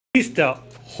is the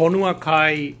Honua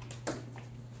Kai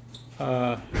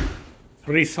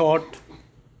Resort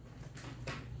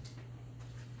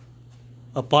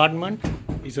apartment.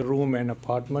 It's a room and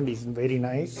apartment. It's very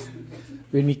nice.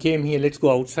 When we came here, let's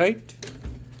go outside.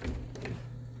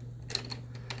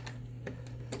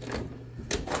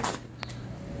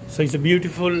 So it's a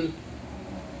beautiful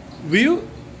view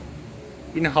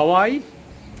in Hawaii.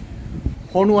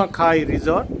 Honua Kai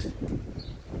Resort. It's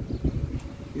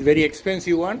a very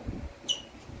expensive one.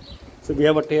 So we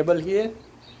have a table here.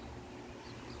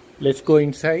 Let's go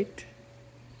inside.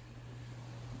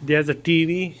 There's a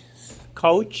TV,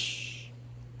 couch,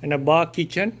 and a bar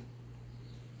kitchen.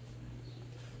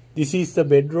 This is the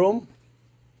bedroom.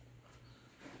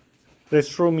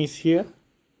 Restroom is here.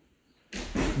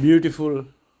 Beautiful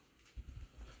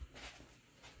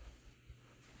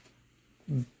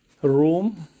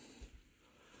room.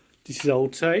 This is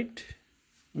outside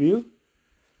view.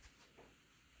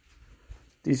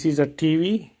 This is a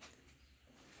TV.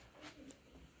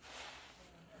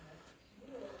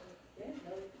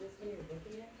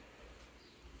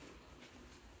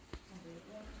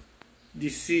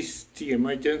 This is the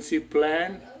emergency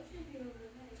plan.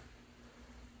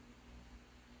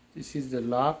 This is the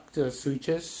lock, the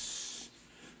switches.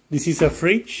 This is a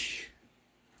fridge.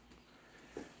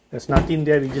 There's nothing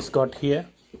there, we just got here.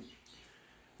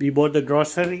 We bought the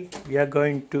grocery, we are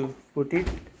going to put it.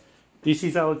 This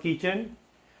is our kitchen.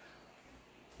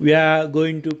 We are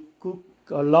going to cook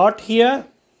a lot here.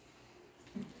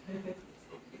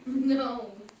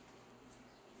 No.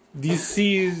 This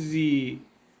is the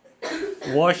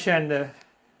wash and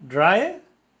dryer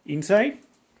inside.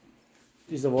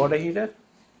 This is the water heater.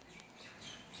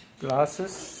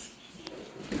 Glasses.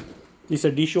 This is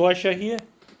a dishwasher here.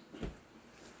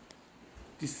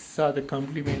 These are the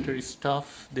complimentary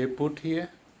stuff they put here.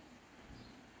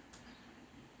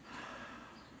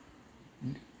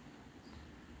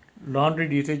 Laundry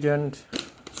detergent,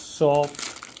 soap,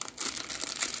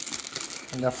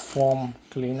 and a foam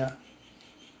cleaner,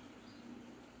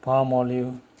 palm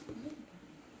olive.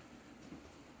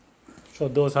 So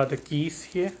those are the keys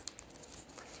here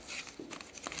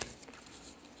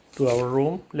to our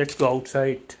room. Let's go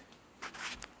outside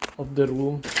of the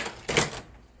room.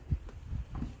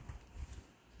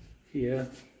 Here,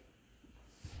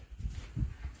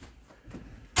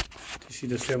 this is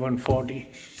the 740,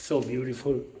 so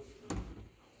beautiful.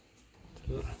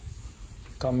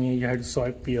 Come here, you have to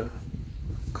swipe your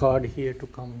card here to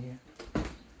come here.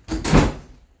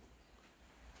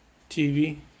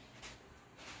 TV,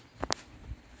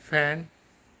 fan,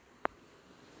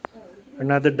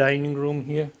 another dining room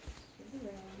here.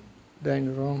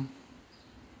 Dining room.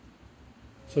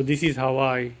 So this is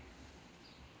Hawaii.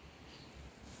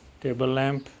 Table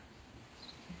lamp.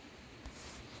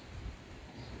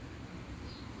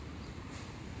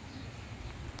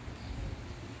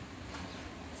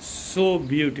 So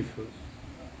beautiful.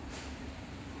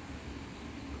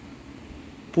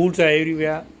 Pools are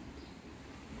everywhere.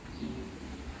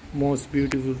 Most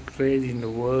beautiful place in the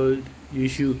world.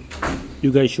 You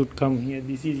guys should come here.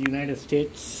 This is United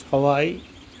States, Hawaii.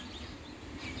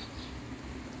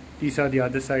 These are the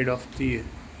other side of the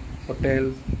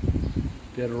hotel.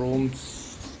 Their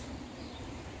rooms.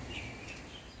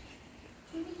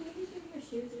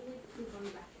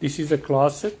 This is a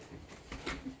closet.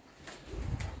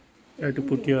 You have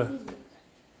to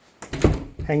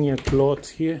hang your clothes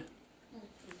here.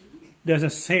 There's a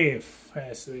safe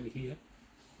as well here.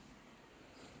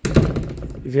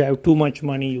 If you have too much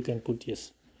money, you can put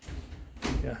this.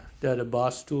 Yeah, there's a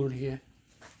bar stool here.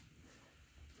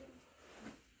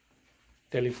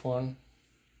 Telephone.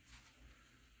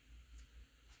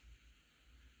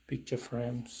 Picture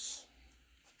frames,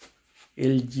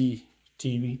 LG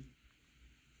TV.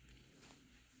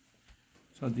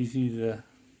 So this is a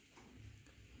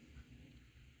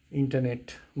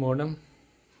internet modem.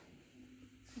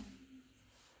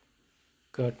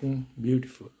 Curtain,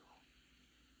 beautiful.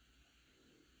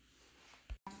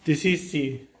 This is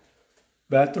the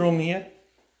bathroom here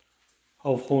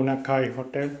of Honua Kai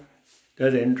Hotel.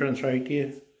 There's the entrance right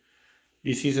here.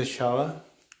 This is a shower.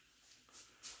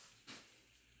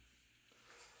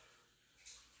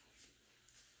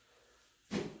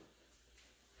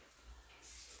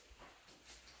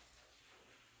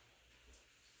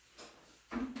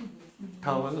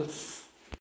 Towels.